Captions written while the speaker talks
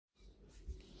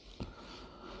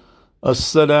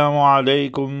Assalamu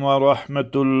alaikum wa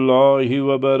rahmatullahi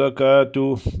wa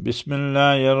barakatuh.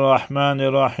 Bismillahir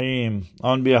Rahmanir Rahim.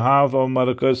 On behalf of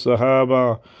Markaz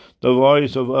Sahaba, the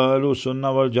voice of Ahlul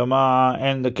Sunnah wal Jama'ah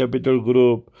and the Capital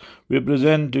Group, we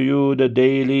present to you the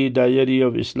daily diary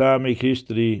of Islamic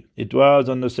history. It was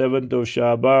on the 7th of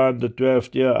Sha'aban, the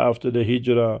 12th year after the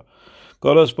Hijrah,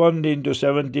 corresponding to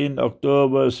 17th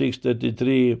October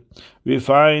 633, we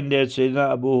find that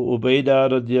Sayyidina Abu Ubaidah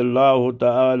radiallahu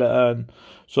ta'ala an,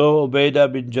 so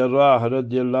Ubaidah bin Jarrah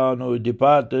radiallahu anhu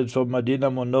departed from Medina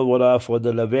Munawwara for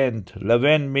the Levant.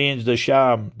 Levant means the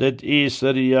Sham, that is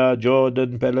Syria,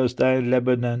 Jordan, Palestine,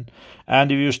 Lebanon.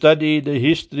 And if you study the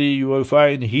history, you will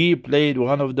find he played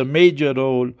one of the major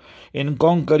role in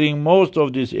conquering most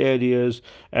of these areas,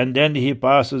 and then he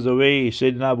passes away.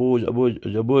 Sayyidina Abu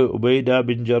Ubaidah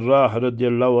bin Jarrah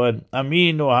radiallahu an,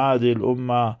 Aminu Hadil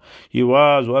Ummah. He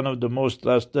was one of the most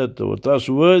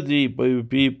trustworthy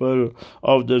people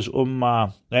of this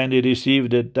Ummah, and he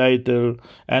received that title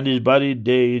and is buried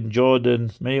there in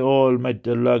Jordan. May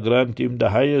Almighty Allah grant him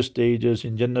the highest stages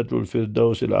in Jannatul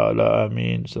Firdaus al-A'la.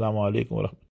 Ameen. Assalamu alaikum wa rahmatullahi.